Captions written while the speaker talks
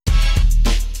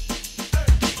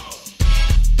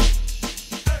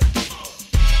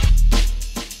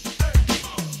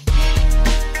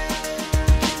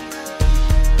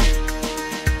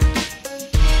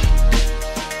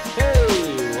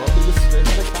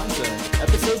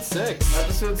6.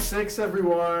 Episode 6,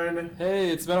 everyone. Hey,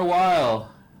 it's been a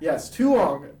while. Yes, too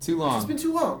long. Too long. It's been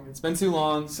too long. It's been too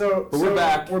long. But we're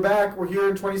back. We're back. We're here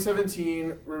in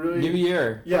 2017. We're really New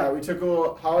year. Yeah, we took a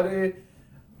little holiday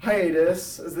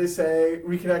hiatus, as they say.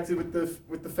 Reconnected with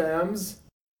the fams.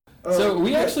 So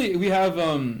we have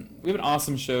an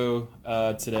awesome show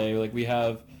today. Like we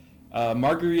have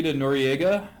Margarita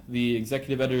Noriega, the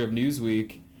executive editor of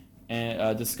Newsweek,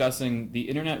 and discussing the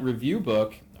Internet Review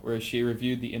book, where she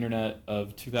reviewed the Internet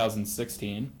of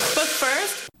 2016. But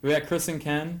first, We got Chris and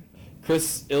Ken.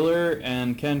 Chris Iller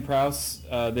and Ken Prouse,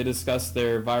 they discussed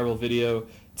their viral video,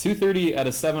 2:30 at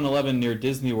a 7-Eleven near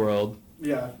Disney World.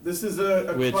 Yeah, this is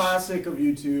a classic of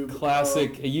YouTube.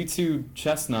 A YouTube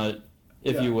chestnut,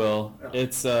 if you will.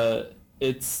 Yeah.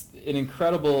 It's an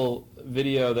incredible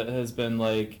video that has been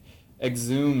like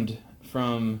exhumed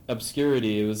from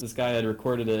obscurity. It was this guy had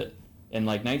recorded it in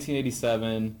like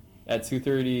 1987 at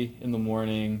 2:30 in the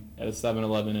morning at a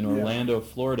 7-Eleven in Orlando,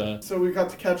 Florida. So we got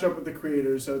to catch up with the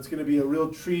creators, so it's going to be a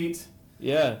real treat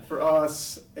for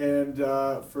us and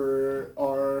for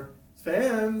our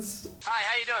fans. Hi,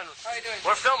 how you doing?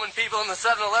 We're filming people in the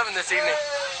 7-Eleven this evening.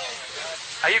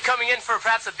 Are you coming in for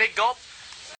perhaps a big gulp?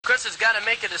 Chris has got to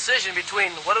make a decision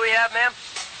between, what do we have, ma'am?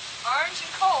 orange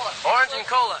and cola. Orange and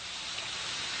cola.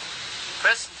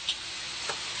 Chris?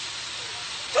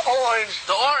 The orange.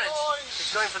 The orange.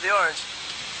 He's going for the orange.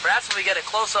 Perhaps if we get a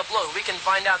close-up look, we can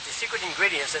find out the secret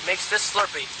ingredients that makes this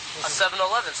Slurpee a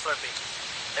 7-Eleven Slurpee.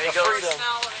 There you go.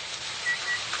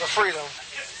 The freedom.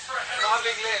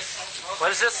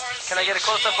 What is this? Can I get a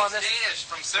close-up on this? Danish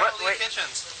from Severely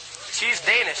Kitchens. She's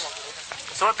Danish.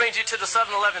 So what brings you to the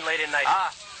 7-Eleven late at night?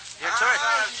 Your turn.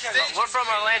 We're from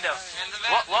Orlando.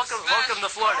 Welcome to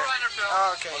Florida.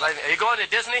 Okay. Are you going to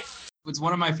Disney? It's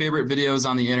one of my favorite videos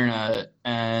on the internet,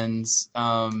 and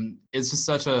it's just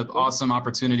such an awesome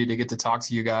opportunity to get to talk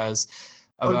to you guys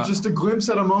about. Just a glimpse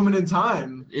at a moment in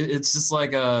time. It's just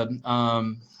like a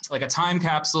time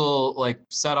capsule, like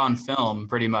set on film,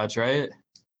 pretty much, right?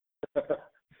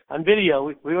 On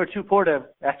video, we were too poor to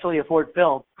actually afford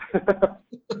film.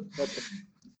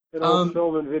 An old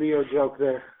film and video joke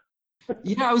there.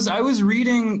 Yeah, I was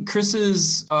reading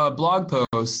Chris's blog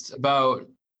post about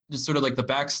just sort of like the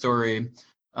backstory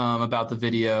about the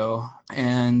video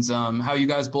and how you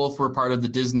guys both were part of the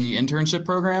Disney internship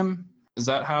program. Is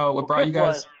that what brought you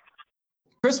guys?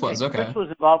 Chris was, okay. Chris was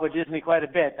involved with Disney quite a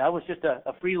bit. I was just a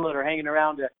freeloader hanging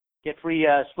around to get free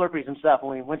Slurpees and stuff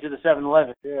when we went to the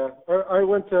 7-Eleven. Yeah, I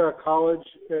went to college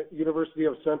at University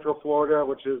of Central Florida,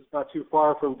 which is not too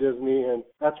far from Disney, and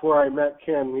that's where I met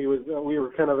Ken. We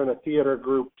were kind of in a theater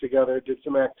group together, did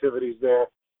some activities there,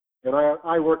 and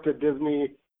I worked at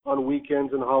Disney on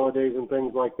weekends and holidays and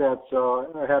things like that,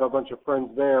 so I had a bunch of friends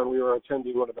there, and we were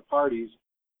attending one of the parties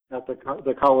at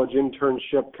the college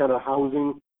internship kind of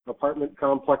housing apartment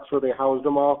complex where they housed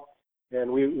them all. And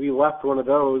we left one of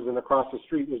those, and across the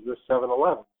street was this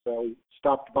 7-Eleven. So we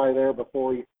stopped by there before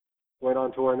we went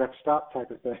on to our next stop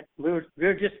type of thing. We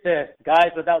were just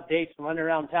guys without dates running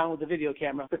around town with a video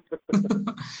camera.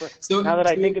 So now that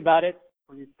I think about it,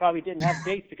 we probably didn't have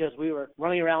dates because we were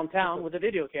running around town with a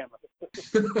video camera.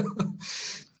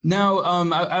 Now,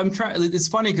 I'm trying. It's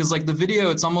funny because like the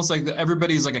video, it's almost like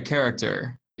everybody's like a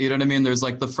character. You know what I mean? There's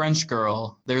like the French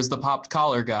girl. There's the popped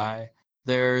collar guy.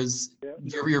 There's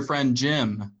your friend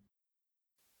Jim,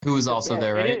 who is also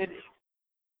there, right?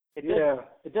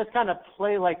 It does kind of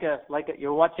play like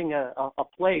you're watching a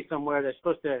play somewhere that's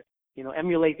supposed to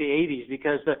emulate the 80s,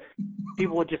 because the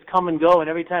people would just come and go, and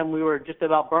every time we were just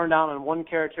about burned out on one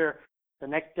character, the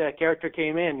next character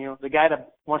came in. The guy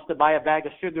that wants to buy a bag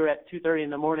of sugar at 2:30 in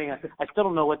the morning. I still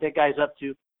don't know what that guy's up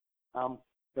to.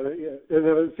 But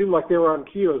it seemed like they were on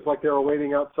cue. It was like they were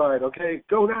waiting outside. Okay,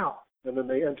 go now. And then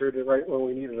they entered it right when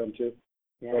we needed them to.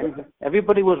 Yeah,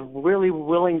 everybody was really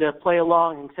willing to play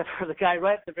along, except for the guy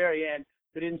right at the very end,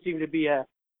 who didn't seem to be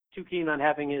too keen on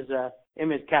having his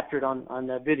image captured on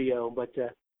the video. But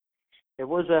it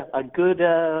was a good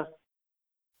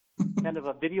kind of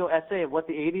a video essay of what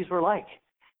the 80s were like.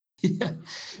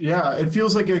 Yeah, it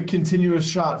feels like a continuous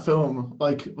shot film,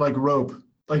 like Rope.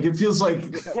 Like it feels like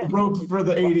Rope for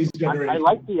the 80s generation. I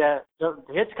like the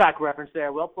Hitchcock reference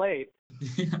there. Well played.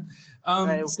 Yeah.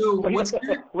 So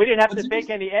we didn't have to fake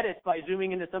any edits by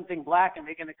zooming into something black and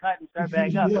making a cut and start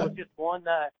back up. Yeah. It was just one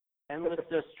endless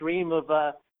stream of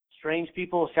strange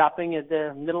people shopping at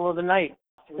the middle of the night.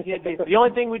 The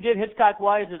only thing we did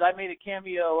Hitchcock-wise is I made a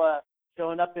cameo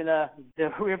showing up in the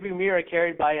rearview mirror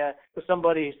carried by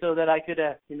somebody so that I could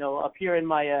appear in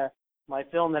my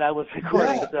film that I was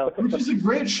recording. Yeah, so which is a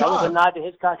great shot. That was a nod to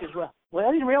Hitchcock as well. Well,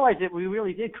 I didn't realize that we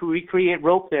really did recreate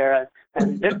Rope there.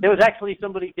 And there was actually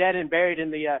somebody dead and buried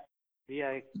in the van.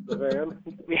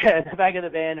 Yeah, in the back of the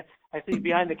van. I see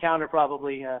behind the counter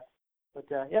probably.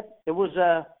 Yep, it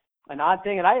was an odd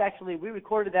thing. And we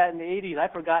recorded that in the 80s. I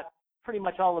forgot pretty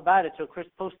much all about it. So Chris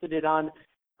posted it on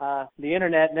the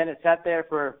internet, and then it sat there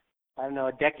for, I don't know,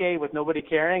 a decade with nobody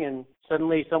caring. And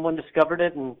suddenly someone discovered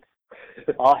it, and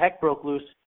all heck broke loose.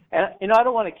 And, I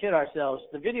don't want to kid ourselves.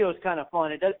 The video is kind of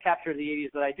fun. It does capture the 80s,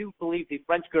 but I do believe the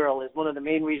French Girl is one of the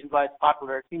main reasons why it's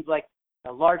popular. It seems like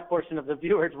a large portion of the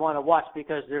viewers want to watch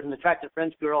because there's an attractive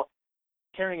French girl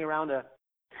carrying around a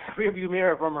rearview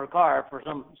mirror from her car for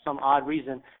some odd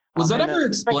reason. Was that ever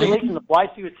explained? Speculation of why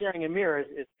she was carrying a mirror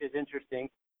is interesting.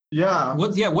 Yeah.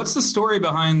 What's the story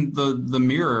behind the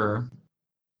mirror?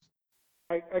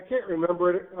 I can't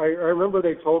remember it. I remember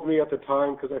they told me at the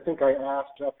time, because I think I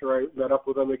asked after I met up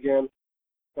with them again,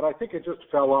 but I think it just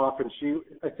fell off, and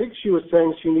I think she was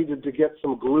saying she needed to get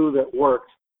some glue that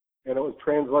worked, and it was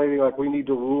translating like, we need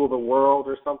to rule the world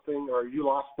or something, or you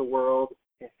lost the world.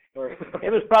 Or it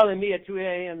was probably me at 2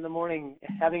 a.m. in the morning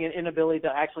having an inability to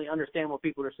actually understand what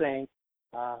people are saying.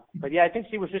 But yeah, I think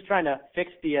she was just trying to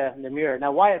fix the mirror.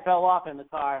 Now, why it fell off in the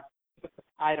car,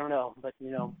 I don't know, but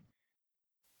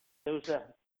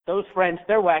those friends,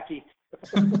 they're wacky.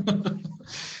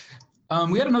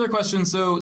 We had another question.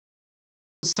 So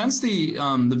since the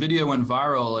video went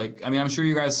viral, I'm sure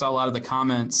you guys saw a lot of the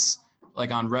comments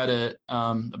on Reddit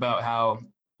about how,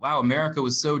 wow, America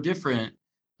was so different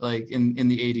in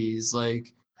the 80s.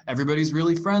 Everybody's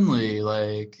really friendly.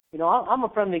 I'm a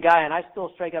friendly guy, and I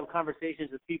still strike up conversations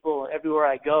with people everywhere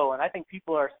I go, and I think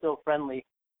people are still friendly.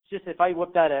 It's just if I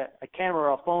whipped out a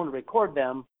camera or a phone to record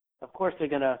them, of course they're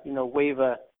going to, wave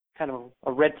a kind of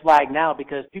a red flag now,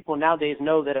 because people nowadays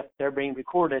know that if they're being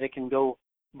recorded, it can go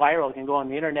viral, it can go on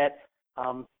the internet.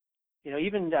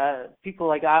 Even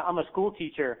people I'm a school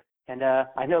teacher, and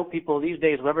I know people these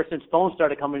days, ever since phones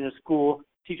started coming to school,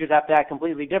 teachers have to act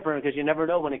completely different because you never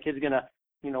know when a kid's going to,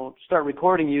 start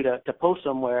recording you to post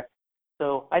somewhere.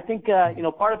 So I think,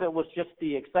 part of it was just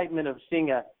the excitement of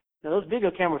seeing those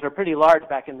video cameras are pretty large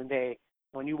back in the day.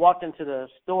 When you walked into the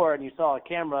store and you saw a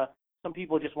camera, some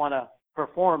people just want to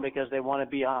perform because they want to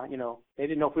be on, they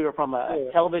didn't know if we were from a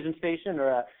television station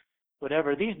or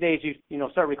whatever. These days, you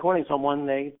start recording someone,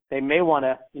 they may want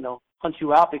to, hunt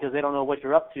you out because they don't know what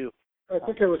you're up to. I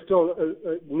think it was still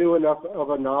new enough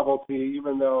of a novelty,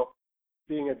 even though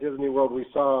being at Disney World, we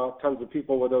saw tons of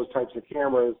people with those types of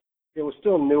cameras. It was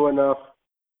still new enough.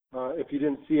 If you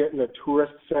didn't see it in a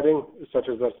tourist setting, such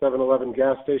as a 7-Eleven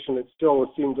gas station, it still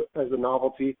seemed as a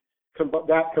novelty.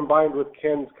 That combined with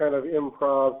Ken's kind of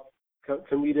improv,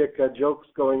 comedic jokes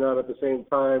going on at the same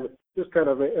time, just kind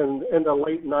of in the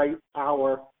late night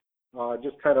hour,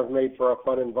 just kind of made for a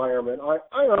fun environment.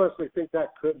 I honestly think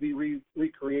that could be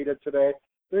recreated today.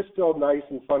 There's still nice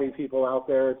and funny people out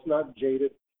there. It's not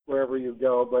jaded wherever you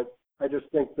go, but I just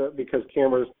think that because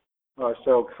cameras are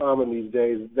so common these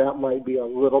days, that might be a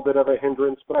little bit of a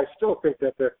hindrance, but I still think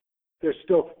that there's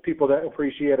still people that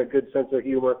appreciate a good sense of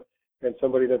humor and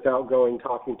somebody that's outgoing,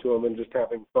 talking to them and just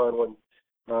having fun when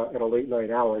at a late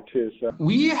night hour too. So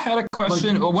we had a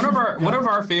question. One of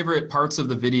our favorite parts of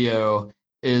the video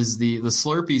is the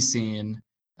Slurpee scene,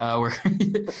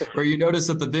 where you notice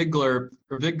that the Big Gulp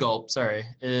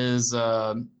is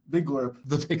Big Glurp.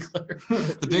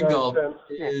 The Big Gulp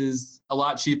is a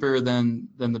lot cheaper than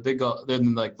the Big Gulp,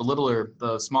 than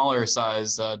the smaller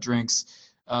size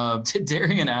drinks.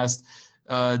 Darian asked,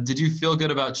 did you feel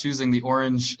good about choosing the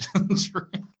orange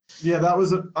drink? Yeah,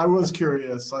 I was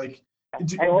curious.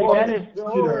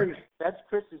 That's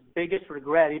Chris's biggest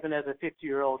regret, even as a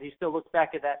 50-year-old. He still looks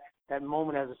back at that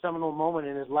moment as a seminal moment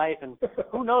in his life, and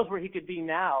who knows where he could be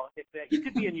now. He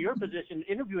could be in your position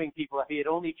interviewing people if he had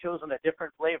only chosen a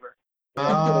different flavor.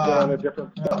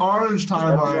 The orange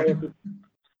timeline.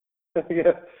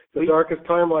 Yeah, the darkest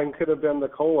timeline could have been the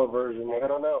cola version. I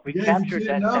don't know. We captured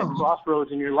that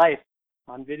crossroads in your life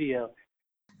on video.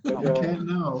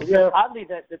 Oddly,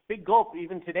 the Big Gulp,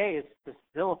 even today, is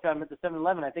still, if I'm at the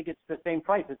 7-Eleven, I think it's the same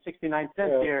price. It's 69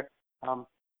 cents here.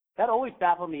 That always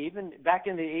baffled me. Even back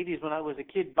in the 80s when I was a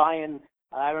kid buying,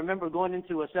 I remember going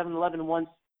into a 7-Eleven once,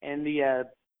 and the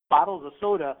bottles of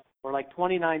soda were like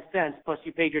 29 cents, plus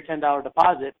you paid your $10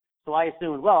 deposit. So I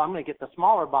assumed, well, I'm going to get the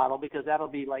smaller bottle because that'll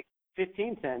be like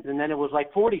 15 cents. And then it was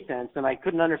like 40 cents, and I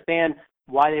couldn't understand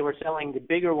why they were selling the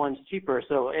bigger ones cheaper.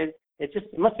 So it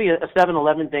must be a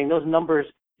 7-Eleven thing. Those numbers,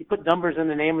 you put numbers in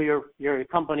the name of your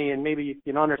company, and maybe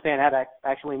you don't understand how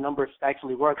to numbers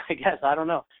actually work, I guess. I don't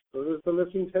know. Where does the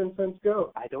missing 10 cents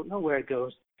go? I don't know where it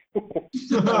goes.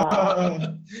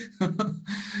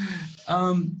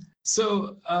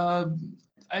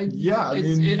 I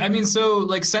mean, so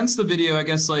like since the video, I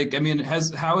guess like, I mean,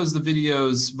 how is the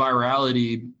video's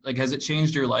virality, like, has it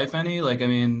changed your life any? Like, I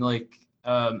mean, like,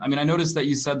 I mean, I noticed that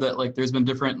you said that like there's been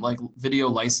different like video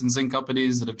licensing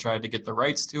companies that have tried to get the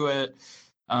rights to it.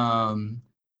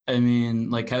 I mean,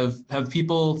 like, have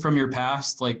people from your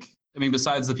past, like, I mean,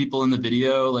 besides the people in the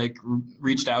video, like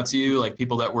reached out to you, like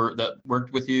people that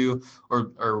worked with you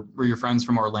or were your friends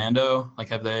from Orlando? Like,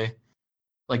 have they,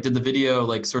 like, did the video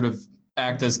like sort of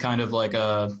act as kind of like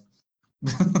a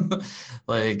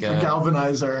like a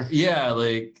galvanizer? Yeah,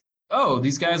 like, oh,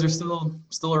 these guys are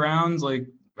still around, like,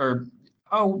 or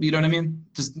oh, you know what I mean?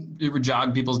 Just it would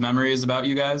jog people's memories about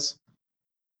you guys.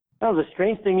 No, the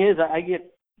strange thing is, I get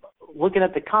looking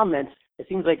at the comments. It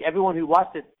seems like everyone who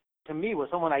watched it to me was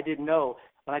someone I didn't know.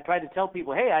 When I tried to tell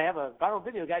people, hey, I have a viral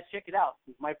video, guys, check it out.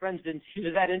 My friends didn't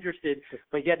seem that interested,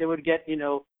 but yet they would get,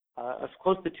 as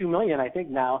close to 2 million, I think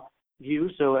now,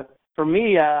 views. So for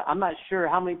me, I'm not sure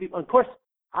how many people. Of course,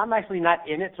 I'm actually not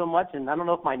in it so much, and I don't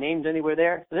know if my name's anywhere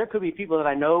there. So there could be people that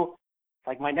I know,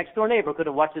 like my next door neighbor could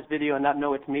have watched this video and not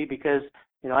know it's me because,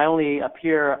 I only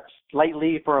appear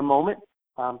slightly for a moment.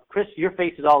 Chris, your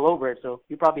face is all over it, so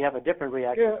you probably have a different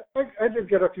reaction. Yeah, I did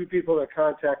get a few people that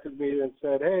contacted me and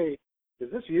said, hey, is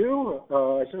this you?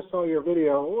 I just saw your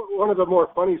video. One of the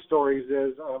more funny stories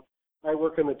is I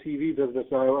work in the TV business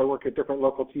now. I work at different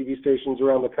local TV stations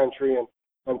around the country, and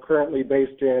I'm currently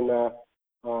based in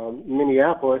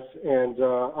Minneapolis, and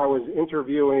I was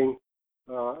interviewing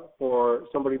for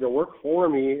somebody to work for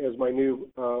me as my new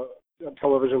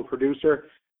television producer,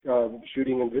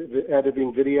 shooting and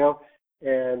editing video.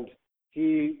 And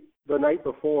the night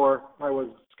before I was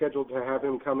scheduled to have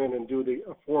him come in and do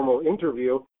a formal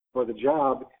interview for the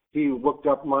job, he looked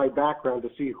up my background to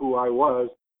see who I was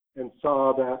and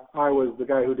saw that I was the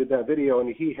guy who did that video,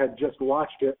 and he had just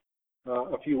watched it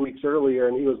a few weeks earlier,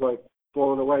 and he was like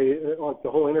blown away. Like the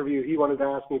whole interview, he wanted to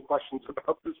ask me questions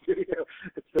about this video.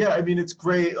 Yeah, I mean, it's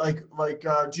great. Like,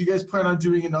 do you guys plan on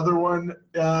doing another one?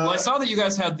 Well, I saw that you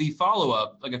guys had the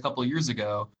follow-up like a couple of years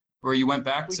ago, where you went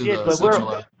back to the Central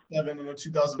Lab.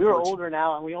 We were older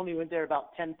now, and we only went there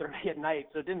about 10:30 at night,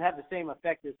 so it didn't have the same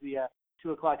effect as the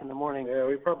 2 o'clock in the morning. Yeah,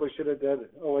 we probably should have done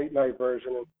a late night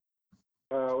version.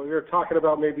 We were talking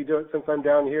about maybe doing, since I'm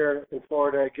down here in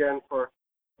Florida again for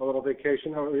a little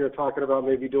vacation, we were talking about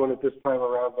maybe doing it this time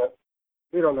around, but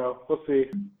we don't know. We'll see.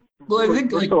 Well, I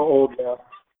think we're so old now.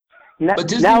 But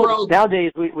Disney World...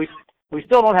 Nowadays, we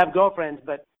still don't have girlfriends,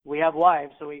 but we have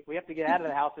wives, so we have to get out of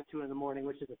the house at 2 in the morning,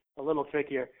 which is a little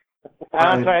trickier.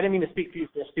 I'm sorry, I didn't mean to speak for you.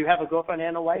 Do you have a girlfriend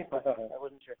and a wife? I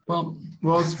wasn't sure. Well,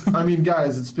 I mean,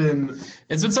 guys, it's been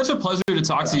such a pleasure to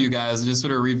talk to you guys and just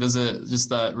sort of revisit just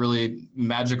that really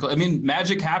magical. I mean,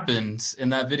 magic happened in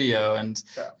that video, and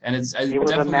it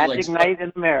was a magic night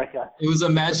in America. It was a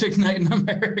magic night in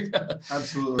America.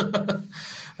 Absolutely.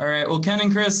 All right. Well, Ken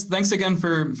and Chris, thanks again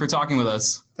for talking with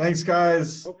us. Thanks,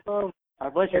 guys. No problem. Our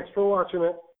pleasure. Thanks for watching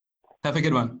it. Have a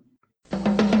good one.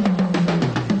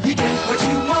 You get what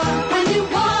you want when you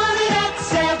want it at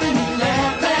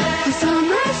 7-Eleven. The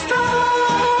summer store.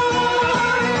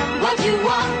 What you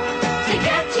want to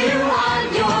get you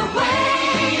on your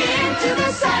way into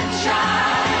the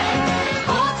sunshine.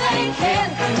 Oh, thank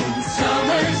heaven,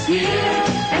 summer's here.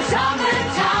 And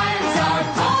summertime's our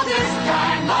coldest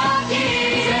time of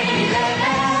year.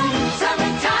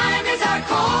 Summertime is our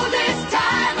coldest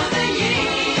time of the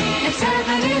year. At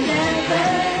 7-Eleven.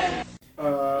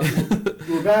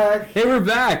 We're back. Hey, we're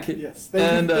back. Yes.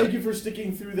 Thank you for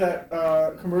sticking through that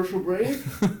commercial break.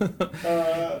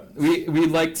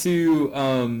 We'd like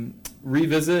to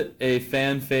revisit a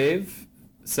fan fave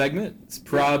segment. It's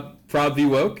Prob v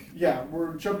Woke. Yeah,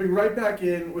 we're jumping right back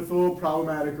in with a little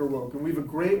problematic or woke, and we have a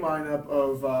great lineup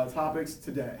of topics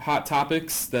today. Hot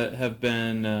topics that have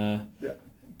been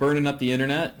burning up the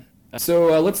internet.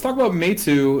 So let's talk about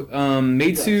Meitu.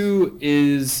 Meitu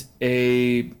is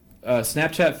a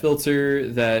Snapchat filter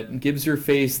that gives your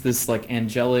face this like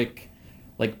angelic,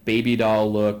 like baby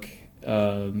doll look.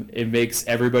 It makes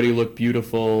everybody look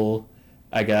beautiful,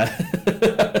 I guess.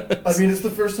 I mean, it's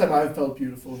the first time I've felt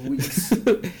beautiful in weeks.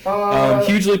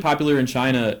 Hugely popular in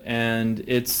China, and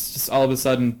it's just all of a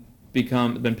sudden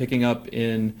been picking up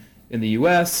in the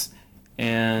U.S.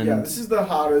 And yeah, this is the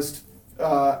hottest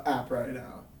app right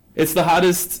now. It's the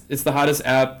hottest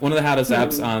app, one of the hottest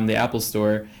apps on the Apple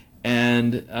Store.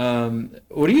 And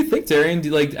what do you think, Darian?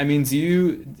 You've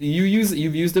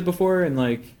used it before, and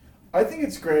like. I think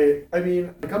it's great. I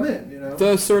mean, like, I'm in, you know.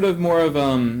 So sort of more of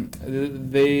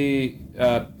they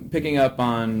picking up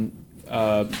on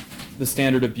the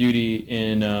standard of beauty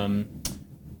in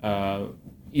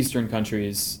Eastern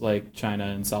countries like China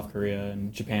and South Korea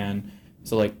and Japan,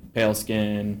 So like pale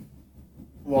skin,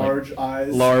 large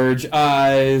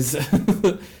eyes,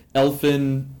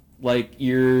 elfin like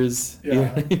ears. Yeah. You know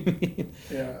what I mean?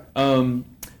 Yeah.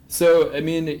 So I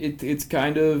mean, it's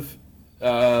kind of.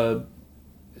 I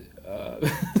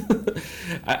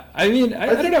mean, I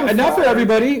don't know. Not for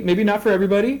everybody. Maybe not for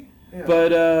everybody. Yeah.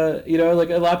 But you know, like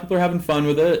a lot of people are having fun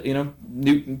with it. You know,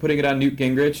 putting it on Newt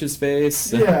Gingrich's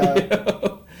face. Yeah. You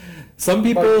know? Some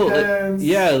people, Pence,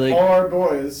 like all our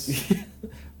boys.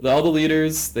 all the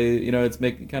leaders. They, you know, it's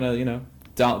making kind of, you know,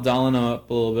 dolling them up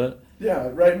a little bit. Yeah,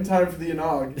 right in time for the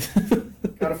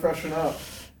inaug. Gotta freshen up.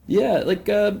 Yeah, like,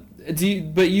 but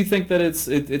you think that it's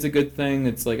a good thing?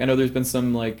 It's like, I know there's been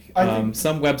some like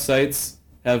some websites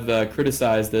have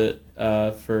criticized it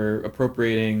for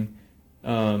appropriating,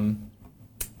 like,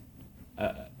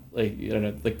 I don't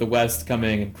know, like the West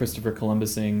coming and Christopher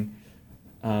Columbusing,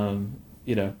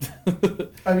 you know,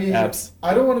 I mean, apps.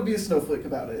 I don't want to be a snowflake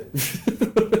about it.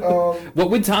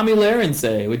 What would Tommy Lahren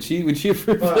say? Would she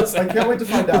approve this? I can't wait to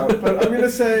find out. But I'm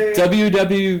gonna say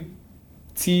WWTLS.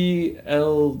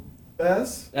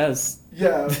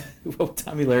 Yeah. What would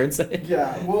Tommy Lahren say?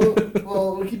 Yeah.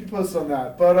 We'll keep you posted on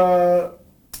that. But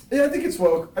yeah, I think it's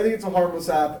woke. I think it's a harmless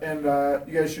app, and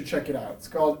you guys should check it out. It's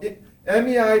called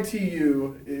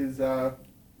MEITU. Is that's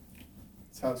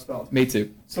how it's spelled. Meitu.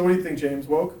 So what do you think, James?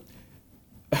 Woke?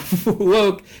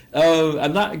 Woke.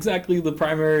 I'm not exactly the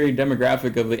primary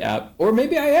demographic of the app, or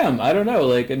maybe I am. I don't know.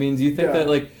 Like, I mean, do you think that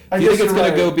like, do you think it's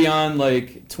gonna go beyond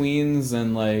like tweens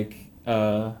and like,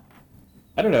 I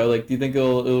don't know. Like, do you think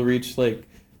it'll reach like,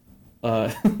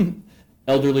 elderly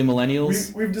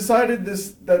millennials? We've decided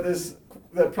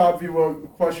that probably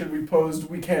woke question we posed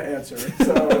we can't answer.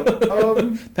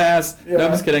 So pass. Yeah. No,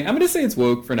 I'm just kidding. I'm gonna say it's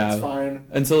woke for now. It's fine.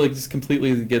 Until it just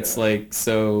completely gets like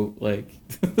so like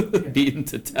beaten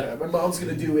to death. Yeah, my mom's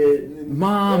gonna do it. And,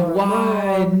 Mom,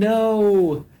 why? Mom.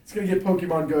 No. It's gonna get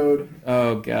Pokemon Go'd.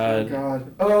 Oh God. Oh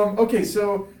God. Okay,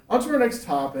 so on to our next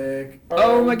topic.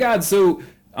 Oh my God. So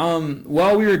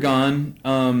while we were gone,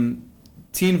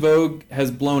 Teen Vogue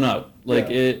has blown up. Like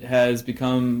it has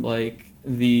become like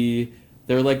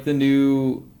they're like the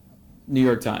new New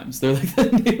York Times. They're like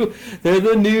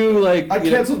the new like. I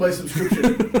canceled my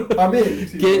subscription. I'm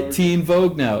in. Get Teen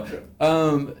Vogue now.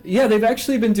 Yeah, they've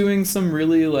actually been doing some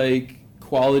really like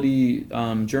quality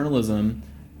journalism,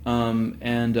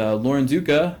 and Lauren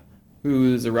Duca,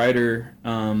 who is a writer,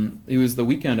 he was the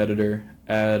weekend editor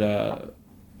at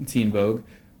Teen Vogue,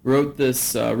 wrote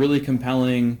this really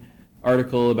compelling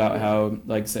article about how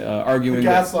like arguing the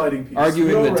gaslighting piece.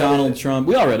 That Donald Trump,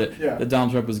 we all read it, yeah. that Donald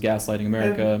Trump was gaslighting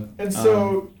America. And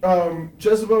so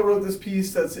Jezebel wrote this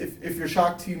piece that's if you're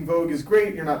shocked Teen Vogue is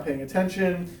great, you're not paying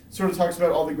attention. Sort of talks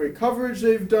about all the great coverage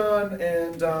they've done,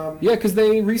 and yeah, because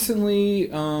they recently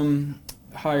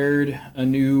hired a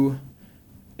new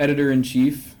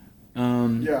editor-in-chief,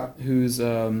 who's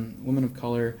a woman of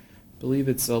color. I believe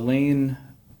it's Elaine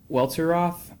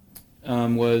Welteroth.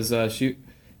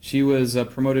 She was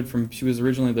promoted from. She was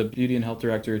originally the beauty and health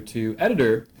director to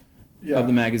editor of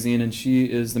the magazine, and she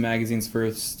is the magazine's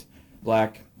first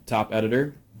black top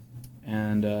editor,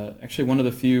 and actually one of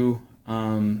the few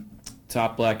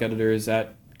top black editors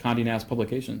at Condé Nast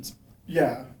Publications.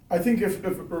 Yeah, I think if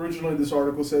originally this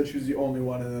article said she was the only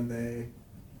one, and then they.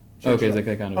 Okay, it's like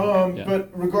that kind of. Yeah. But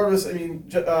regardless, I mean,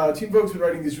 Teen Vogue's been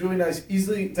writing these really nice,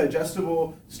 easily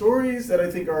digestible stories that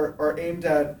I think are aimed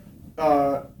at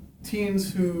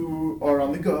teens who are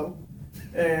on the go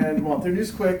and want their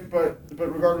news quick. But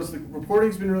regardless, the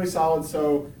reporting's been really solid.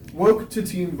 So woke to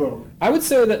Teen Vogue. I would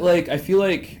say that like I feel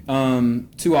like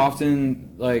too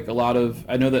often like a lot of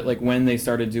I know that like when they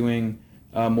started doing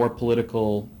more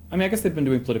political. I mean, I guess they've been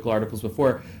doing political articles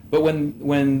before, but when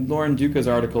Lauren Duca's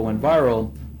article went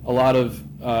viral, a lot of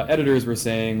editors were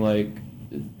saying like,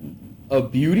 a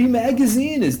beauty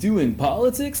magazine is doing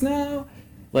politics now?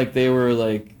 Like they were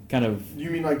like kind of...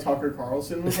 You mean like Tucker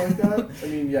Carlson was like that? I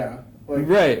mean, yeah. Like,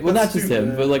 right. Well, not just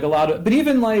him, but like a lot of... But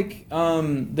even like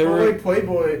there were... like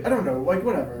Playboy, I don't know, like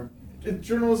whatever. It's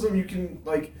journalism, you can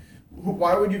like...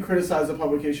 Why would you criticize a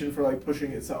publication for like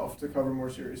pushing itself to cover more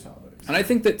serious topics? And I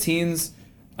think that teens...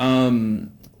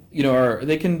 you know,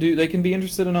 they can be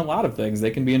interested in a lot of things.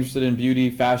 They can be interested in beauty,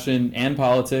 fashion, and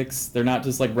politics. They're not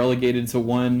just like relegated to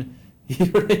one. You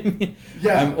know what I mean?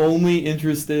 Yeah. I'm only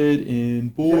interested in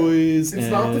boys. It's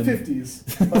not the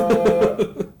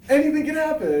 50s. Anything can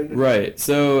happen. Right.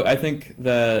 So I think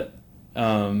that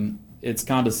it's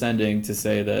condescending to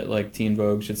say that like Teen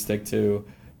Vogue should stick to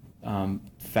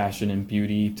fashion and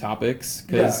beauty topics.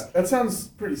 Yeah, that sounds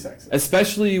pretty sexist.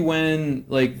 Especially when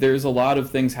like there's a lot of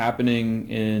things happening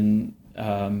in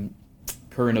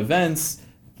current events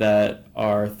that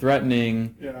are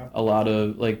threatening Yeah. a lot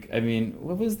of like. I mean,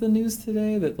 what was the news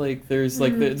today? That like there's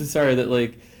like sorry that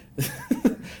like.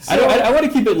 I want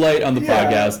to keep it light on the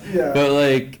podcast, but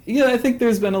like I think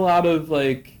there's been a lot of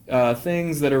like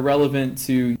things that are relevant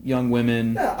to young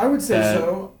women. Yeah, I would say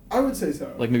so.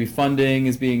 Like maybe funding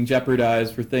is being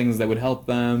jeopardized for things that would help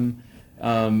them,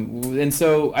 and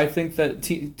so I think that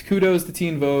kudos to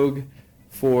Teen Vogue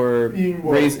for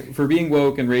being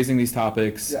woke and raising these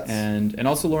topics, yes. and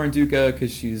also Lauren Duca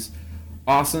because she's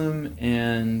awesome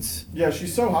and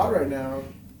she's so hot right now.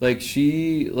 Like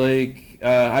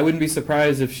I wouldn't be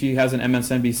surprised if she has an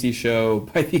MSNBC show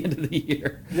by the end of the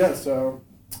year. Yeah, so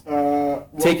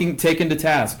taken to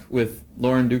task with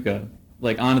Lauren Duca,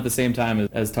 like on at the same time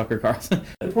as Tucker Carlson.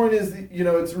 The point is,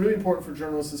 it's really important for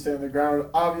journalists to stay on the ground.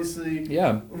 Obviously,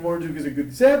 Lauren Duca is a good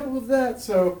example of that.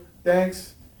 So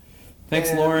thanks.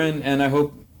 Thanks, Lauren, and I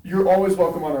hope you're always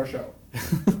welcome on our show.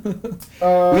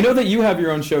 We know that you have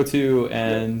your own show too,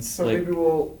 and so maybe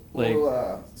we'll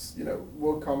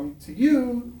come to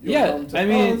you. Come to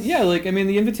us.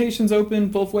 The invitation's open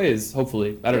both ways.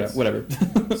 Hopefully, I don't know, whatever.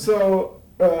 So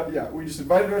we just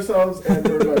invited ourselves and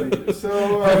we're ready.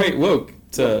 So woke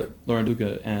to Lauren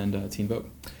Duca and Teen Vogue.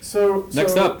 So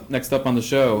next up on the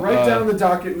show. Right down the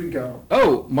docket we go.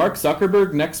 Oh, Mark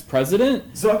Zuckerberg, next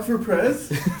president? Zuck for prez?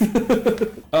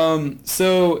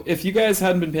 So if you guys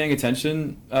hadn't been paying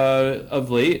attention of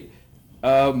late,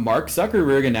 Mark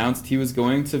Zuckerberg announced he was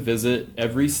going to visit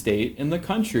every state in the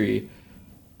country.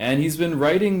 And he's been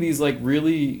writing these like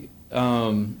really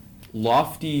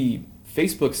lofty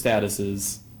Facebook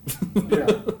statuses.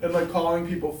 And like calling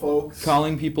people folks.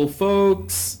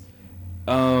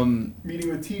 Meeting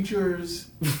with teachers.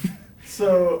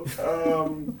 So,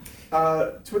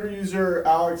 Twitter user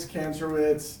Alex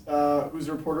Kantrowitz, who's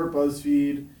a reporter at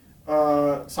BuzzFeed,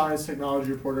 science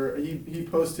technology reporter, he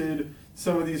posted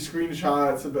some of these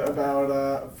screenshots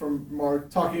about from Mark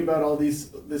talking about all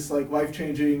this like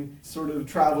life-changing sort of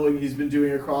traveling he's been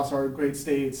doing across our great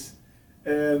states,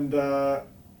 and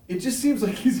it just seems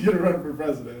like he's gonna run for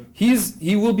president.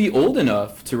 He will be old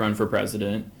enough to run for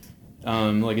president.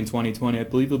 Like in 2020, I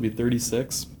believe he'll be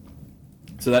 36.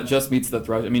 So that just meets the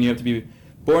threshold. I mean, you have to be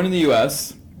born in the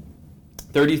U.S.,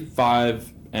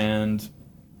 35, and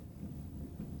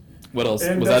what else?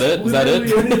 Was that it?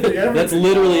 That's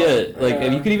literally it. Like,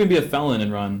 you could even be a felon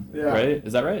and run, right?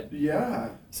 Is that right? Yeah.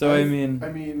 So I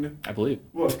mean, I believe.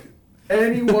 Look,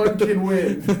 anyone can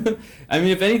win. I mean,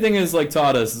 if anything has like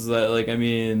taught us is that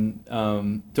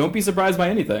don't be surprised by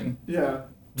anything. Yeah.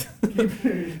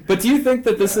 But do you think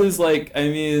that this is like,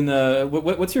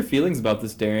 what's your feelings about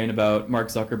this, Darian, about Mark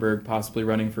Zuckerberg possibly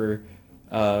running for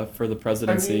the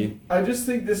presidency? I just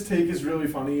think this take is really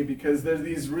funny because there's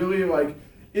these really like,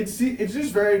 it's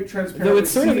just very transparent. No,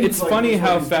 it's funny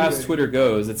how fast Twitter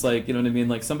goes. It's like, you know what I mean?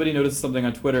 Like somebody notices something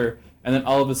on Twitter and then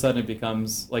all of a sudden it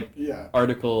becomes like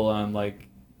article on like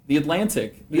The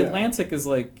Atlantic. The Atlantic is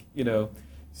like,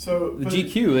 so the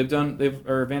GQ,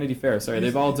 or Vanity Fair, sorry,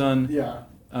 they've all done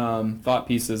thought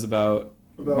pieces about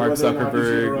Mark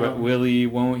Zuckerberg, will he,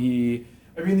 won't he?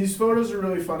 I mean, these photos are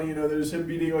really funny. There's him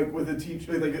meeting like with a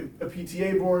teacher, like a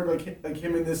PTA board, like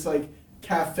him in this like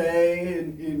cafe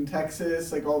in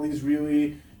Texas, like all these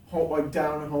really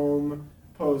down home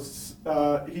posts.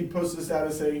 He posted a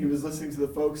status saying he was listening to the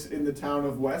folks in the town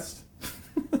of West.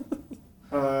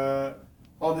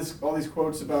 All these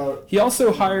quotes about. He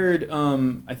also hired,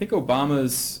 I think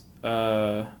Obama's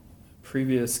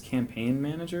previous campaign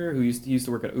manager, who used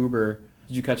to work at Uber.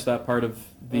 Did you catch that part of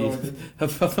the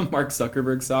of the Mark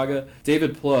Zuckerberg saga?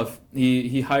 David Plouffe.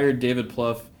 He hired David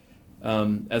Plouffe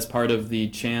as part of the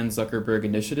Chan Zuckerberg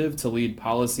initiative to lead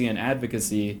policy and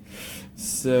advocacy.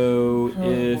 So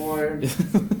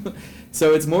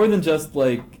so it's more than just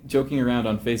like joking around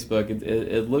on Facebook.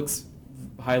 It looks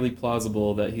highly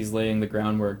plausible that he's laying the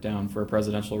groundwork down for a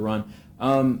presidential run.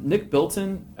 Nick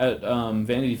Bilton at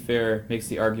Vanity Fair makes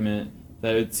the argument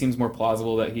that it seems more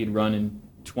plausible that he'd run in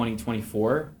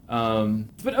 2024.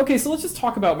 But okay, so let's just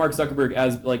talk about Mark Zuckerberg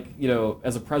as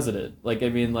as a president. Like, I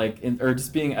mean, or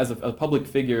just being as a public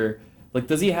figure. Like,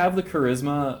 does he have the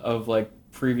charisma of like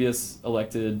previous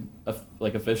elected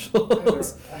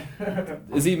officials?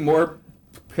 Is he more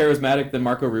charismatic than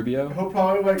Marco Rubio? He'll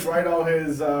probably write all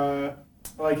his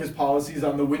his policies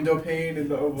on the window pane in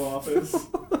the Oval Office.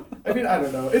 I mean, I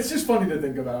don't know. It's just funny to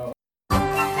think about.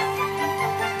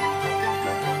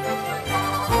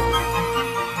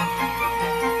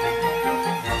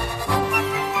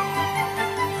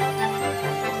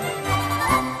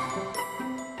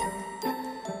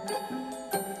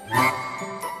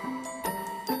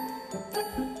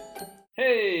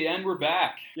 Hey, and we're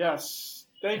back. Yes.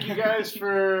 Thank you guys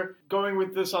for going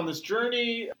with us on this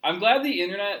journey. I'm glad the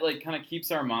internet like kind of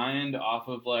keeps our mind off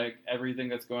of like everything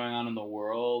that's going on in the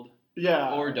world.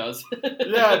 Yeah. Or does it?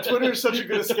 Yeah, Twitter is such a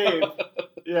good escape.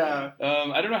 Yeah.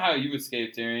 I don't know how you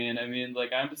escaped, Darian. I mean,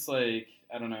 like, I'm just like,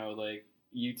 I don't know, like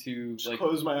YouTube, Just like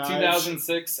close my eyes.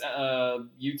 2006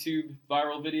 YouTube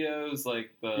viral videos,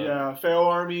 like the Fail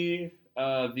Army,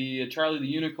 the Charlie the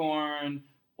Unicorn,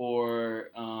 or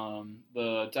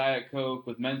the Diet Coke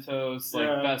with Mentos,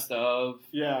 like best of.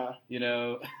 Yeah. You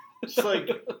know. Just like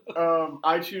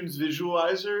iTunes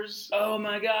visualizers. Oh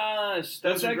my gosh,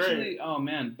 that's actually great. Oh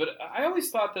man, but I always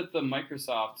thought that the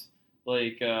Microsoft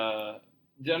like do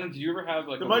you ever have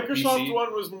like the a Microsoft PC?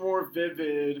 One was more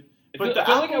vivid, But the I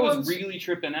feel Apple like I was ones, really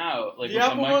tripping out. Like the with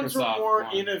Apple the ones were Microsoft more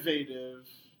one. innovative.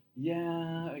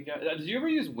 Yeah, I got. Did you ever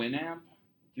use Winamp?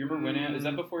 Do you remember Winamp? Is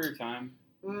that before your time?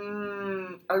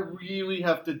 I really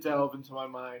have to delve into my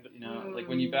mind. You know, like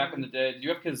when you back in the day, did you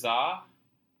have Kazaa?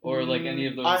 Or like any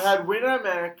of those? I had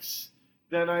WinMX.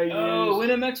 Then I used. Oh,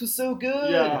 WinMX was so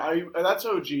good. Yeah, that's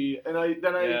OG. And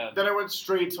then I went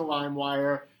straight to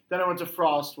LimeWire. Then I went to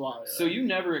FrostWire. So you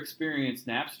never experienced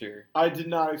Napster? I did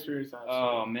not experience Napster.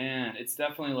 Oh man, it's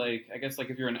definitely like I guess like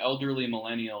if you're an elderly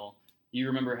millennial, you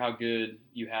remember how good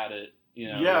you had it. You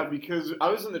know? Yeah, because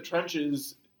I was in the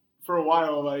trenches for a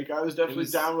while. Like I was definitely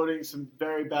downloading some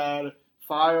very bad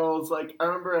files. Like I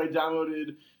remember I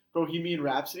downloaded Bohemian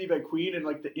Rhapsody by Queen, and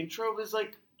like the intro was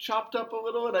like chopped up a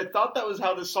little, and I thought that was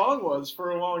how the song was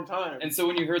for a long time. And so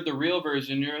when you heard the real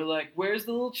version, you're like, "Where's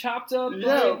the little chopped up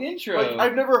intro?" Like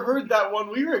I've never heard that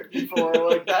one lyric before.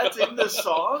 Like that's in the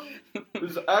song.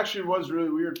 This actually was really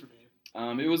weird for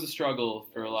me. It was a struggle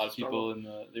for a lot of people in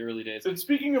the early days. And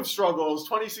speaking of struggles,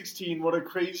 2016, what a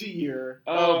crazy year.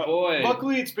 Oh boy!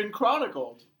 Luckily, it's been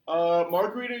chronicled.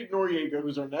 Margarita Noriega,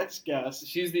 who's our next guest.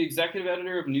 She's the executive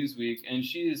editor of Newsweek, and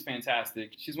she is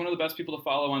fantastic. She's one of the best people to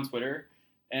follow on Twitter,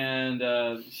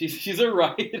 and she's a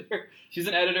writer. She's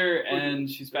an editor, and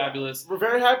she's fabulous. We're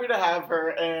very happy to have her,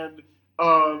 and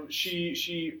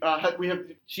she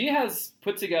has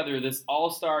put together this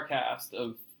all-star cast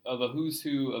of a who's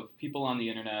who of people on the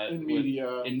internet in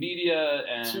media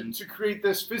and to create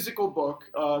this physical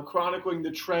book chronicling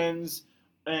the trends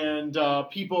and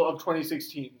people of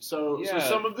 2016. So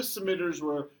some of the submitters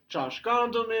were Josh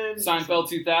Gondelman, Seinfeld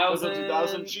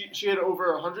 2000. She had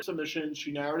over 100 submissions.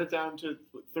 She narrowed it down to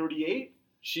 38.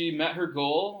 She met her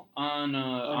goal on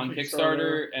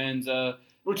Kickstarter, and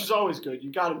which is always good.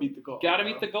 You got to meet the goal. Got to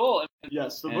meet the goal.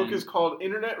 Yes, the book is called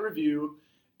Internet Review.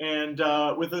 And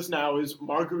with us now is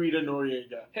Margarita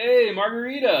Noriega. Hey,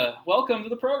 Margarita. Welcome to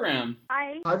the program.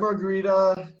 Hi. Hi,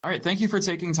 Margarita. All right. Thank you for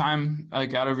taking time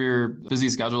out of your busy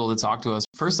schedule to talk to us.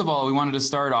 First of all, we wanted to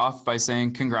start off by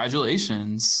saying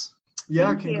congratulations.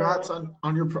 Yeah, congrats on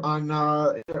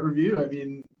Internet Review. I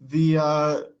mean,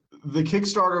 the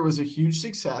Kickstarter was a huge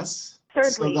success.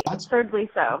 Thirdly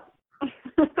so.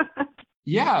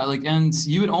 Yeah, and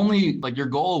you had only your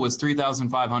goal was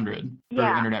 3,500 for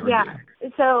Internet Review. Yeah.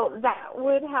 So that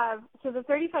would have the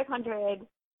 3,500.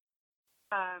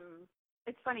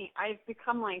 It's funny. I've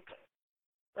become like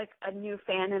a new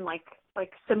fan in like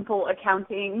simple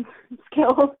accounting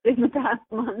skills in the past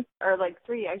month, or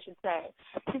 3, I should say.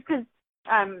 Just because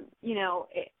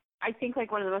I think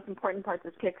one of the most important parts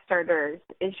of Kickstarters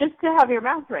is just to have your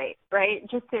math right?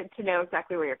 Just to know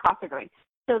exactly where your costs are going.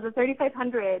 So the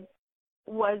 3,500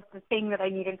 was the thing that I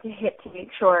needed to hit to make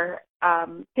sure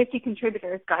 50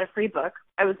 contributors got a free book.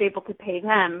 I was able to pay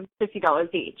them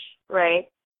 $50 each, right?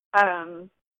 And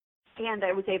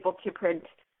I was able to print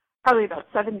probably about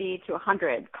 70 to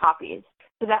 100 copies.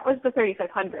 So that was the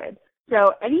 3,500.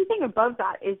 So anything above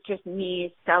that is just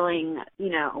me selling,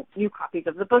 new copies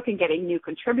of the book and getting new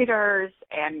contributors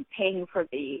and paying for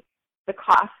the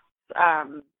costs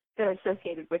that are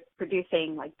associated with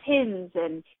producing pins,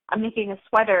 and I'm making a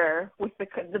sweater with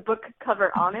the book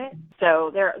cover on it. So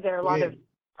there are a lot of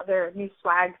other new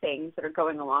swag things that are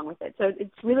going along with it. So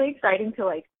it's really exciting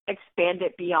to expand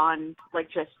it beyond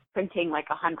just printing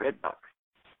 100 books.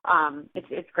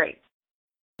 It's great.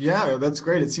 Yeah, that's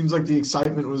great. It seems like the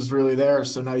excitement was really there.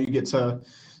 So now you get to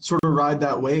sort of ride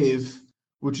that wave,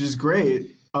 which is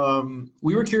great.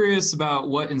 We were curious about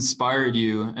what inspired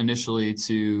you initially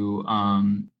to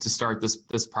start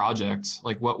this project.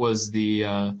 What was the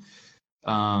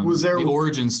the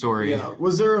origin story? Yeah.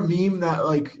 Was there a meme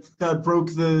that broke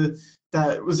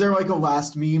was there a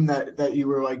last meme that you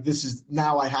were this is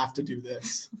now I have to do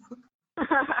this?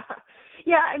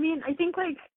 Yeah, I mean, I think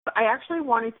I actually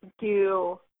wanted to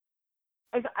do.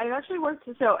 I've actually worked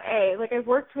I've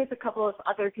worked with a couple of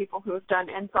other people who have done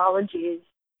anthologies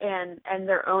and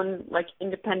their own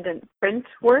independent print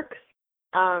works,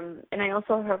 And I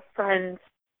also have friends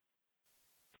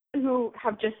who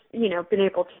have just, been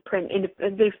able to print.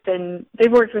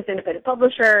 They've worked with independent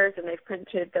publishers, and they've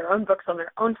printed their own books on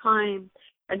their own time.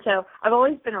 And so I've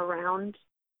always been around,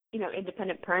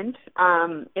 independent print,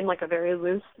 in like a very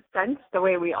loose sense, the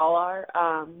way we all are.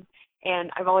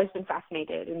 And I've always been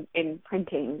fascinated in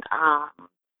printing.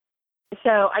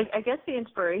 So I guess the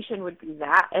inspiration would be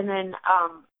that. And then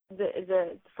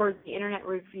for the Internet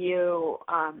Review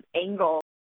angle,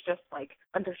 just like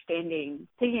understanding,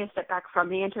 taking a step back from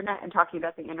the internet and talking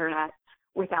about the internet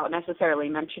without necessarily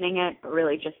mentioning it, but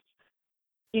really just,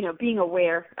 being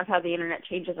aware of how the internet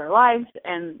changes our lives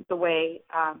and the way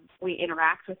we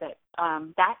interact with it.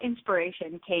 That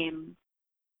inspiration came,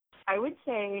 I would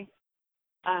say,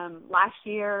 last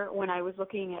year when I was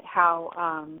looking at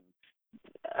how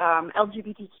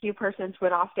LGBTQ persons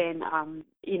would often,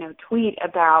 tweet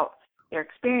about their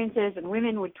experiences, and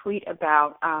women would tweet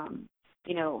about,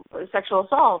 sexual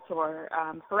assault or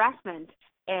harassment.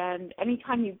 And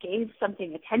anytime you gave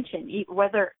something attention,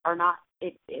 whether or not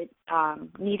it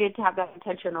needed to have that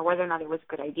attention, or whether or not it was a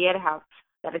good idea to have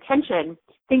that attention,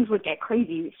 things would get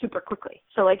crazy super quickly.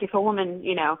 So, like, if a woman,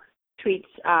 tweets,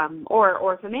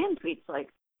 or if a man tweets,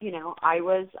 like, I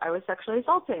was sexually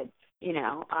assaulted,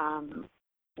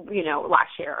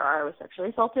 last year, or I was sexually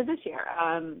assaulted this year.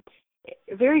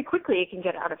 Very quickly it can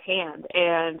get out of hand.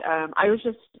 And I was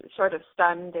just sort of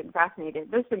stunned and fascinated.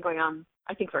 This has been going on,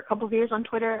 I think, for a couple of years on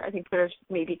Twitter. I think Twitter's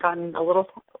maybe gotten a little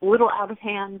out of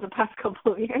hand the past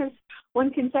couple of years,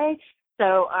 one can say.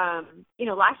 So,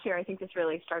 last year I think this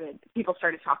really people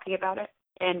started talking about it.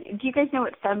 And do you guys know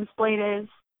what Femsplain is?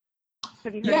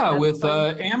 Have you heard of with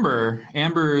Femsplain? Amber.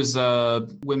 Amber's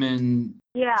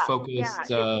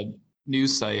women-focused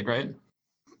news site, right?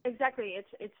 Exactly.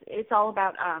 It's all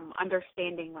about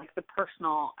understanding like the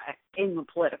personal in the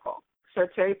political. So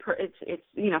it's very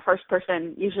usually first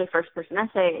person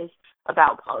essays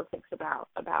about politics, about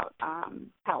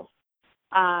health.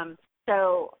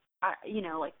 So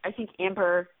I think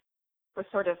Amber was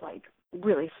sort of like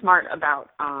really smart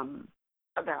about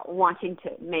wanting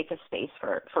to make a space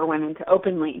for women to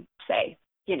openly say,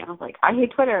 like, I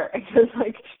hate Twitter, because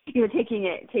like taking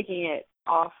it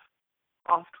off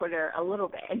Twitter a little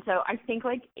bit. And so I think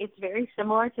like it's very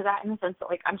similar to that in the sense that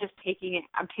like I'm taking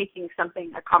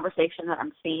a conversation that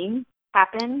I'm seeing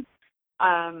happen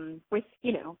with,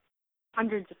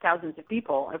 hundreds of thousands of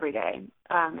people every day,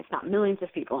 if not millions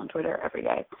of people on Twitter every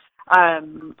day,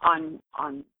 on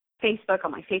Facebook,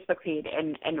 on my Facebook feed,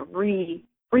 and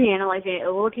reanalyzing it,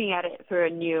 looking at it through a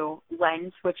new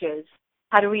lens, which is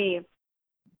how do we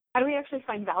actually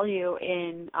find value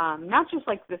in not just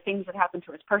like the things that happen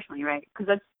to us personally, right?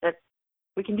 Because that's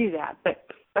we can do that, but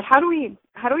how do we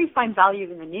find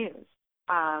value in the news?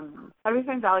 How do we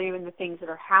find value in the things that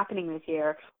are happening this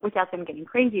year without them getting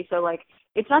crazy? So like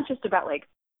it's not just about like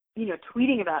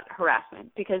tweeting about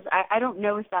harassment, because I don't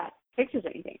know if that fixes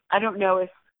anything. I don't know if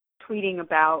tweeting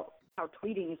about how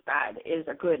tweeting is bad is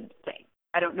a good thing.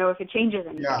 I don't know if it changes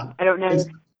anything. Yeah. I don't know.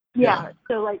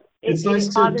 So like it's nice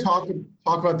to talk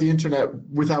about the internet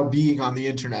without being on the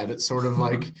internet. It's sort of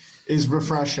like is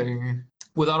refreshing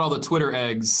without all the Twitter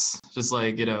eggs, just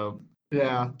like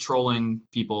trolling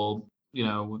people,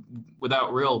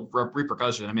 without real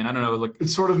repercussion. I mean, I don't know, like it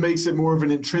sort of makes it more of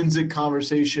an intrinsic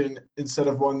conversation instead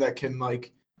of one that can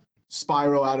like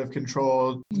spiral out of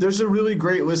control. There's a really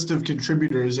great list of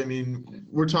contributors. I mean,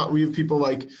 we have people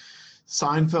like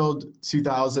Seinfeld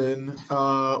 2000,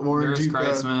 Lauren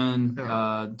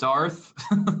Kreisman, Darth,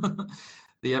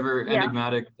 the ever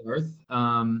enigmatic Darth.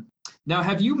 Now,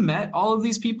 have you met all of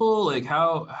these people? Like,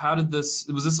 how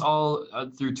was this all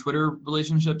through Twitter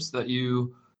relationships that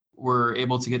you were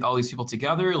able to get all these people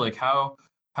together? Like, how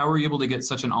were you able to get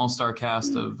such an all-star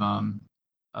cast of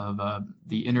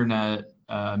the internet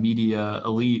media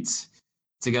elites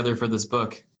together for this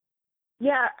book?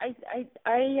 Yeah,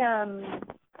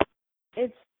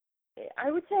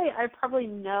 I would say I probably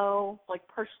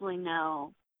personally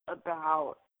know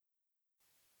about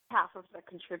half of the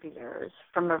contributors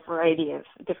from a variety of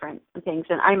different things.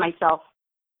 And I myself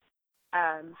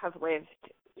have lived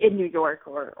in New York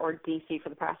or DC for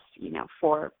the past,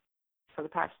 for the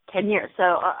past 10 years.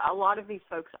 So a lot of these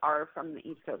folks are from the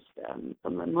East Coast.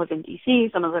 Some of them live in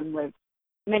DC. Some of them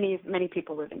many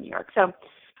people live in New York. So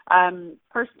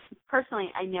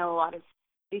personally, I know a lot of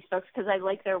these folks because I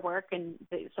like their work, and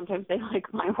sometimes they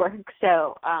like my work.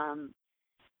 So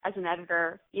as an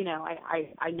editor,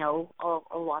 I know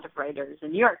a lot of writers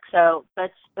in New York. So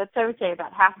that's I would say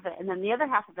about half of it. And then the other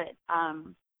half of it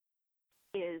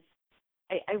is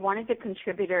I wanted the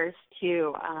contributors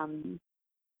to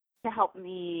help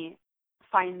me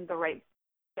find the right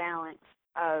balance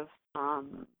of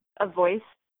a voice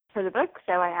for the book.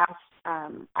 So I asked,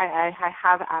 I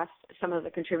have asked some of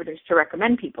the contributors to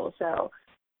recommend people. So,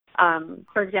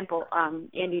 for example,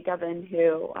 Andy Dubbin,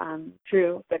 who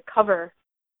drew the cover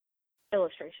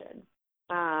illustration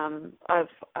of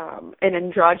an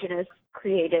androgynous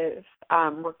creative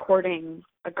recording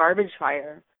a garbage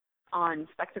fire on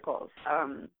spectacles.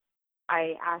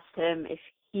 I asked him if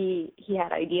he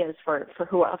had ideas for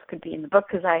who else could be in the book,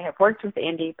 because I have worked with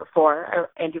Andy before.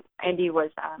 Andy was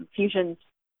Fusion's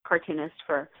cartoonist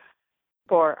for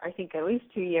I think at least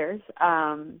 2 years,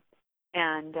 and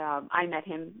I met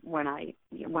him when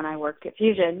I worked at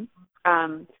Fusion.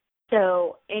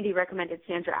 So Andy recommended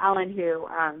Sandra Allen, who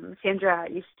Sandra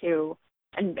used to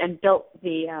and built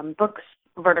the books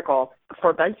vertical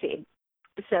for BuzzFeed.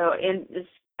 So in this,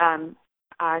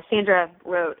 Sandra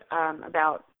wrote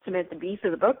about Samantha Bee for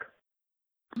the book,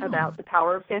 about the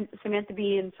power of Samantha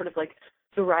Bee and sort of like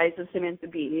the rise of Samantha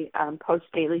Bee post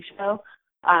Daily Show.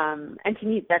 And to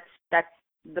me, that's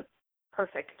the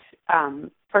perfect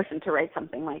person to write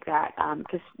something like that,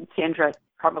 because Sandra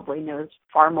probably knows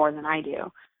far more than I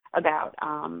do about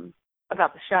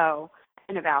the show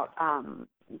and about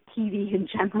TV in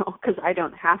general, because I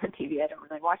don't have a TV. I don't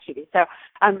really watch TV. So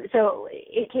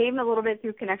it came a little bit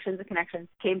through connections. The connections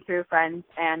came through friends,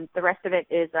 and the rest of it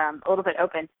is a little bit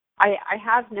open. I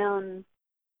have known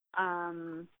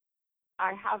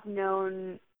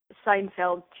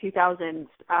Seinfeld 2000's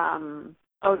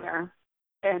owner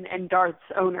and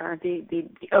Darth's owner, the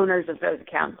owners of those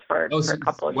accounts for a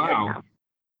couple of years now.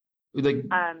 Like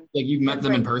you've met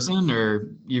them in person, or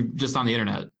you just on the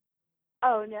internet?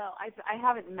 Oh no, I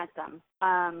haven't met them.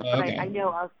 But okay. I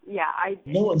know of. Yeah,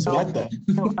 No one's met them.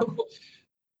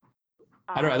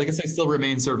 I don't know. I guess they still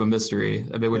remain sort of a mystery,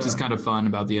 which is kind of fun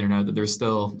about the internet, that they're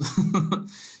still,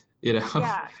 you know.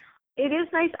 Yeah, it is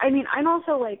nice. I mean, I'm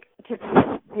also like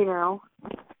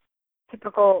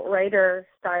typical writer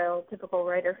style, typical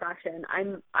writer fashion.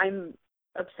 I'm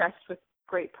obsessed with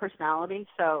great personality.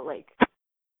 So like,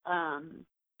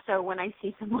 so when I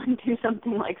see someone do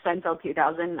something like Seinfeld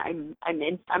 2000, I'm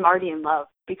already in love,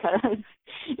 because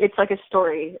it's like a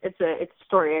story. It's a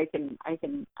story I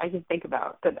can think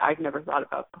about that I've never thought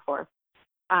about before.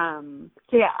 So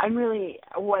yeah, I'm really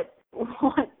what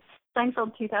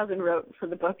Seinfeld 2000 wrote for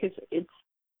the book it's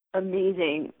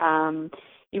amazing.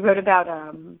 He wrote about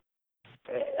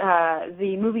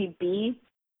the movie Bee.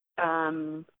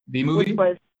 Bee movie? Which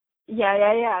was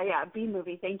Yeah, Bee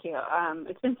Movie. Thank you.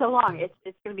 It's been so long.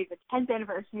 It's going to be the 10th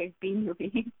anniversary of Bee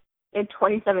Movie in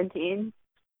 2017,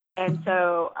 and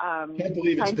so Can't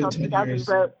believe it's been 10 years.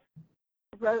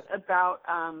 wrote about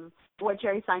what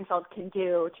Jerry Seinfeld can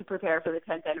do to prepare for the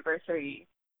 10th anniversary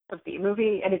of Bee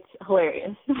Movie, and it's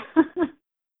hilarious.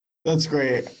 That's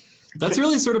great. That's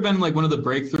really sort of been like one of the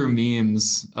breakthrough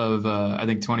memes of I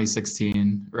think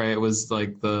 2016, right? It was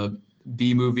like the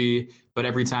Bee Movie, but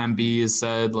every time B is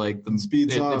said, like it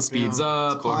speeds up.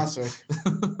 It's classic.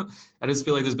 I just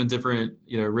feel like there's been different,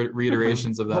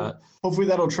 reiterations of that. Hopefully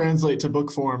that'll translate to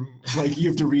book form. Like you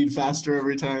have to read faster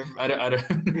every time. I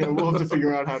don't. Yeah, we'll have to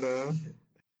figure out how to.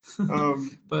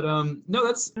 But no,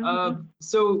 that's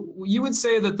so you would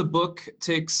say that the book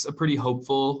takes a pretty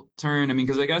hopeful turn. I mean,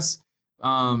 because I guess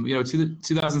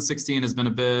 2016 has been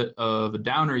a bit of a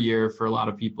downer year for a lot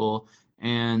of people.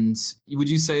 And would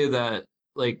you say that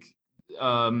like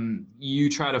you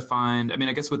try to find? I mean,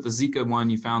 I guess with the Zika one,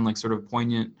 you found like sort of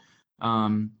poignant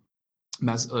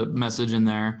message in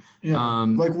there. Yeah.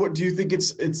 Like, what do you think?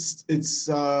 It's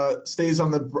stays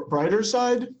on the brighter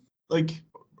side, like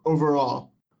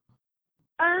overall.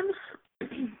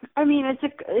 I mean, it's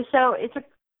a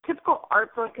typical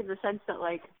art book in the sense that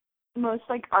like most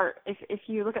like art, if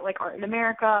you look at like Art in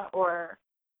America, or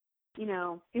you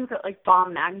look at like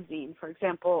Bomb magazine, for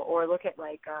example, or look at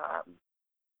like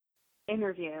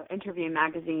interview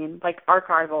magazine, like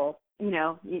Archival,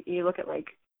 you look at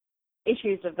like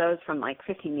issues of those from like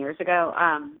 15 years ago.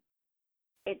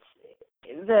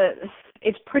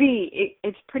 It's pretty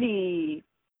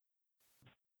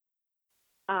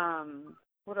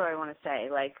what do I want to say?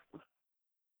 Like,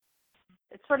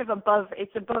 it's sort of above.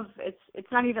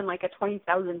 It's not even like a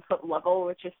 20,000 foot level,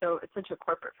 which is it's such a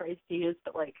corporate phrase to use,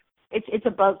 but like it's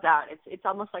above that. It's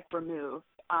almost like removed.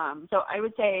 So I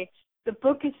would say the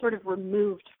book is sort of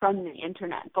removed from the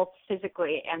internet, both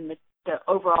physically and the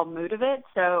overall mood of it.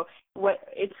 So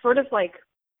it's sort of like,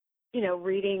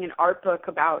 reading an art book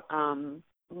about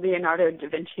Leonardo da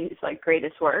Vinci's like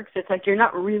greatest works. It's like you're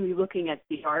not really looking at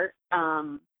the art.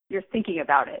 You're thinking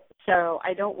about it. So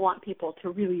I don't want people to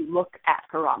really look at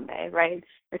Harambe, right?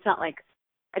 It's not like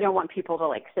I don't want people to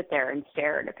like sit there and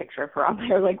stare at a picture of Harambe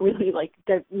or like really like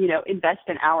invest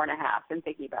an hour and a half in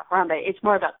thinking about Harambe. It's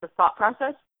more about the thought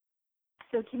process.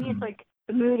 So to me, it's like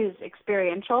the mood is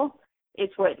experiential.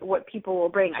 It's what people will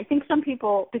bring. I think some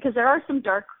people, because there are some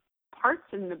dark parts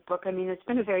in the book. I mean, it's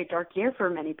been a very dark year for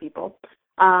many people.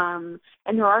 And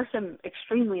there are some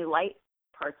extremely light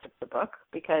parts of the book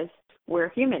because we're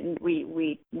human.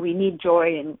 We need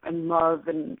joy and love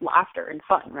and laughter and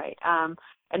fun, right?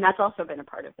 And that's also been a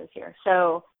part of this year.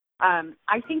 So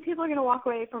I think people are going to walk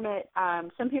away from it.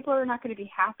 Some people are not going to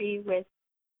be happy with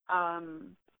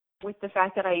the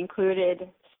fact that I included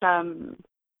some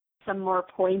more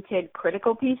pointed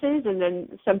critical pieces, and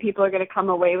then some people are going to come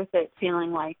away with it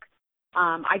feeling like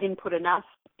I didn't put enough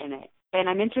in it. And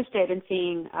I'm interested in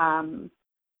seeing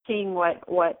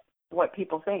what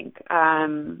people think.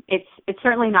 It's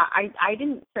certainly not. I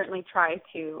didn't certainly try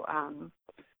to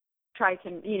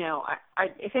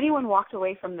if anyone walked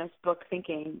away from this book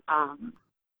thinking I'm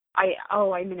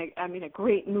in a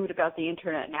great mood about the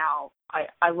internet now.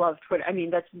 I love Twitter. I mean,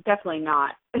 that's definitely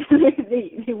not.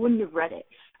 they wouldn't have read it.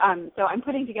 So I'm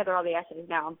putting together all the essays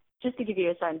now just to give you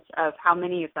a sense of how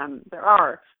many of them there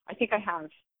are. I think I have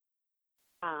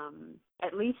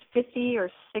at least 50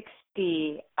 or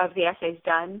 60 of the essays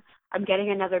done. I'm getting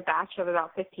another batch of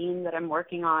about 15 that I'm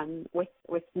working on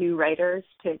with new writers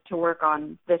to work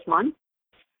on this month.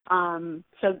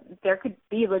 So there could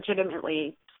be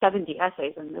legitimately 70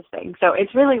 essays in this thing. So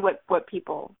it's really what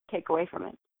people take away from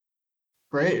it.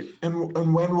 Great.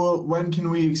 And when can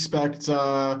we expect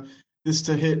this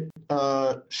to hit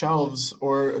shelves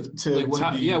or to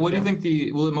what do you think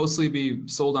will it mostly be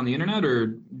sold on the internet,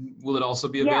 or will it also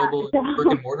be available so, in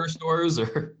brick and mortar stores,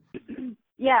 or?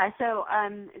 Yeah, so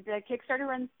the Kickstarter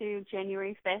runs through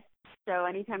January 5th. So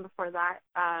anytime before that,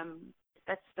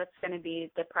 that's going to be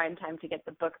the prime time to get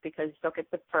the book because they'll get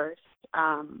the first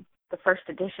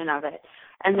edition of it.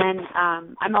 And then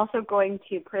I'm also going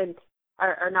to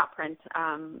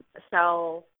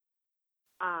sell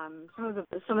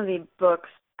some of the books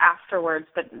afterwards,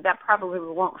 but that probably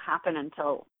won't happen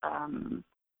until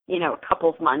a couple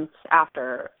of months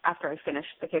after I finish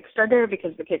the Kickstarter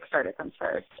because the Kickstarter comes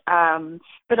first.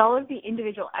 But all of the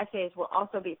individual essays will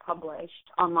also be published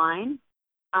online.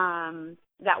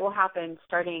 That will happen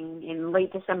starting in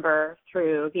late December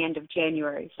through the end of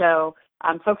January. So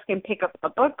folks can pick up a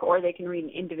book or they can read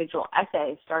an individual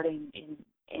essay starting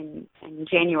in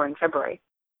January and February.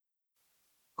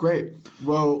 Great.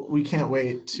 Well, we can't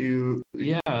wait to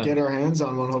get our hands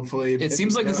on one, hopefully. It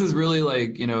seems like this is really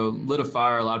lit a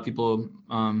fire. A lot of people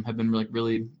have been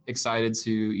really excited to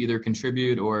either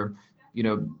contribute or,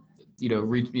 to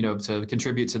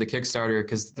contribute to the Kickstarter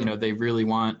because, they really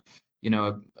want,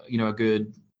 a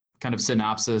good kind of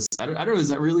synopsis. I don't know. Is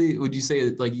that really, would you say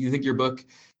you think your book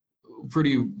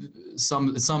pretty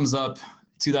sums up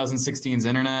 2016's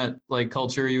internet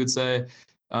culture, you would say?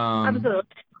 Absolutely.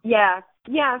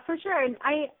 Yeah, for sure. And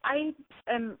I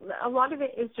a lot of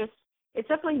it is just, it's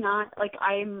definitely not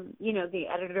I'm, the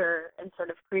editor and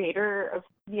sort of creator of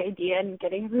the idea and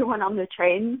getting everyone on the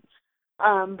train.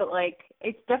 But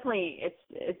it's definitely, it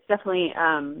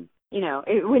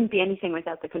wouldn't be anything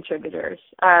without the contributors.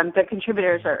 The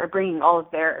contributors are bringing all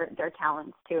of their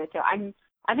talents to it. So I'm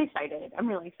excited. I'm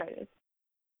really excited.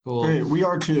 Cool. Great. We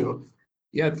are too.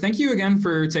 Yeah, thank you again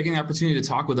for taking the opportunity to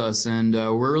talk with us, and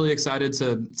we're really excited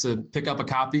to pick up a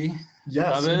copy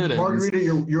of it. Margarita,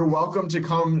 you're welcome to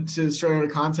come to Straight Outta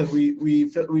Content. We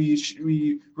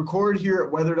record here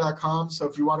at weather.com, so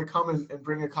if you want to come and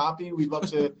bring a copy, we'd love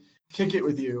to kick it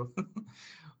with you.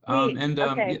 Okay.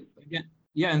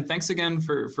 And thanks again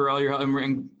for all your help.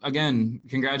 And again,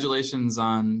 congratulations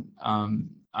on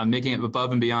making it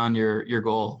above and beyond your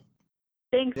goal.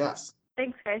 Thanks. Yes.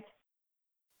 Thanks, guys.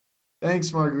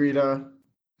 Thanks, Margarita.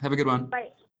 Have a good one. Bye.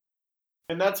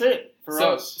 And that's it for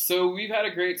us. So we've had a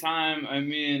great time. I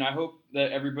mean, I hope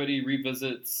that everybody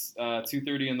revisits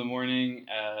 2:30 in the morning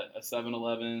at a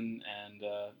 7-Eleven.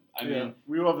 And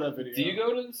we love that video. Do you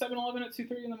go to the 7-Eleven at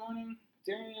 2:30 in the morning,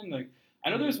 Darian? I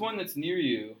know there's one that's near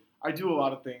you. I do a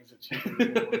lot of things at 2:30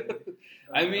 in the morning.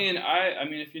 I mean,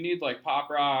 if you need Pop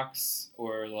Rocks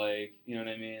or you know what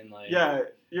I mean,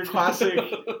 your classic,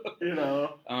 you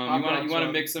want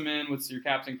to mix them in with your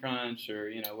Captain Crunch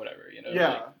or whatever,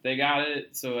 they got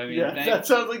it. So I mean, that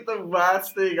sounds like the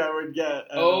last thing I would get.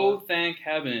 Thank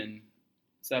heaven,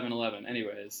 7-Eleven.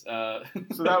 Anyways, so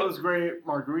that was great.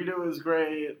 Margarita was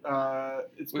great.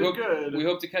 It's been good. We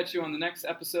hope to catch you on the next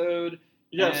episode.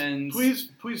 Yes, and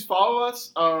please follow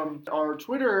us. Our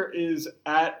Twitter is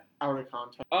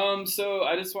 @OutaContent. So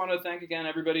I just want to thank again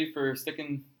everybody for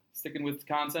sticking with the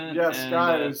content. Yes, and,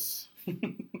 guys.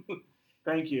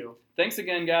 Thank you. Thanks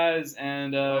again, guys,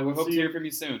 and we hope to hear from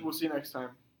you soon. We'll see you next time.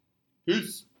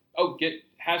 Peace. Oh, #get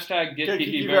Kiki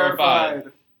Kiki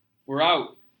verified. We're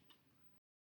out.